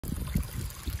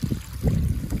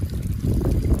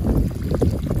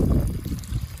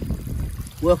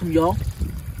Welcome, y'all.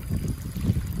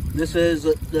 This is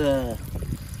the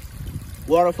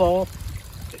waterfall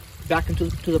back into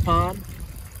the pond,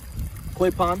 koi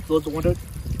pond, for those that wondered.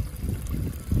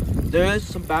 There is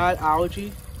some bad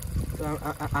algae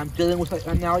I'm dealing with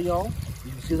right now, y'all.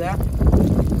 You can see that.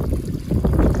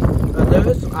 There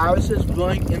is some irises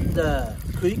growing in the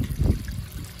creek.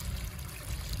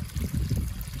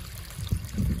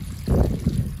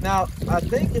 Now, I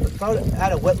think if I would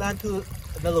add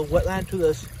another wetland to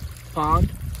this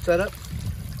pond setup,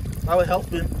 that would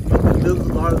help remove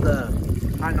a lot of the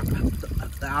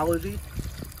algae.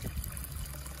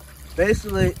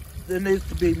 Basically, there needs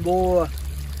to be more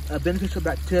beneficial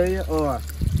bacteria, or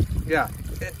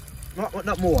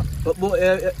not more, but more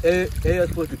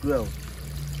areas for it to grow.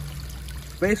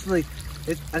 Basically,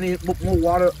 I need more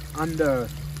water under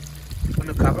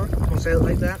cover. I'm gonna say it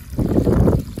like that.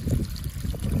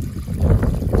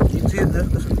 You can see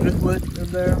there's some driftwood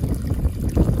in there.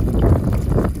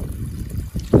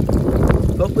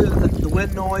 Hopefully the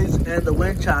wind noise and the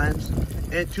wind chimes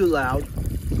ain't too loud.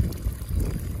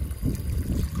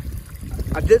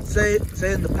 I did say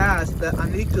in the past that I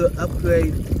need to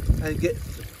upgrade and get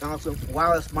some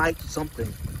wireless mics or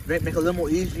something. Make it a little more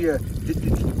easier to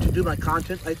do my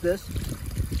content like this.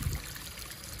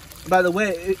 By the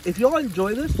way, if y'all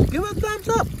enjoy this, give it a thumbs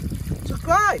up,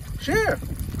 subscribe, share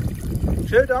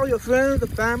it to all your friends, the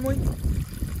family.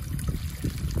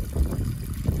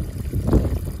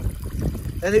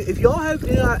 And if y'all have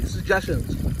any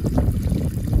suggestions,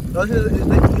 that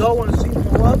y'all want to see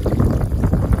more of,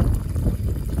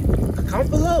 comment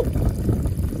below.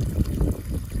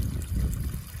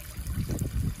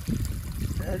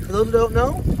 And for those who don't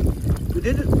know,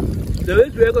 there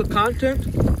is regular content,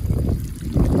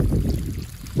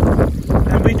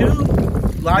 and we do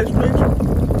live streams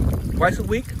twice a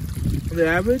week on the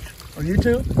average on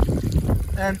YouTube,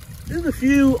 and there's a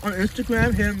few on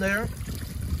Instagram here and there.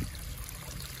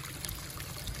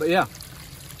 But yeah,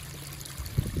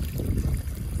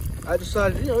 I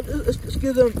decided, let's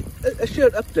give them a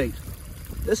shared update.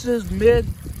 This is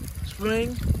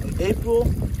mid-spring, April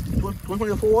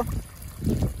 2024.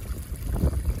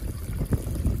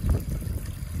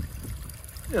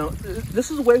 This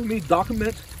is a way for me to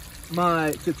document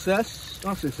my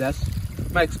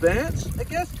my experience, I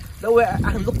guess. That way I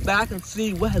can look back and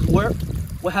see what has worked,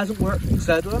 what hasn't worked,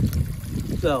 etc.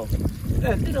 So,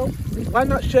 and why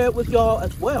not share it with y'all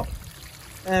as well?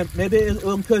 And maybe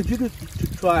it'll encourage you to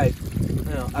try,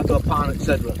 after a pond,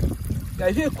 etc. Yeah,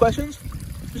 if you have questions,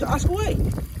 just ask away.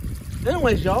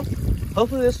 Anyways, y'all,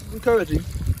 hopefully this is encouraging.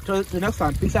 Till next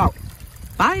time, peace out.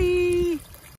 Bye!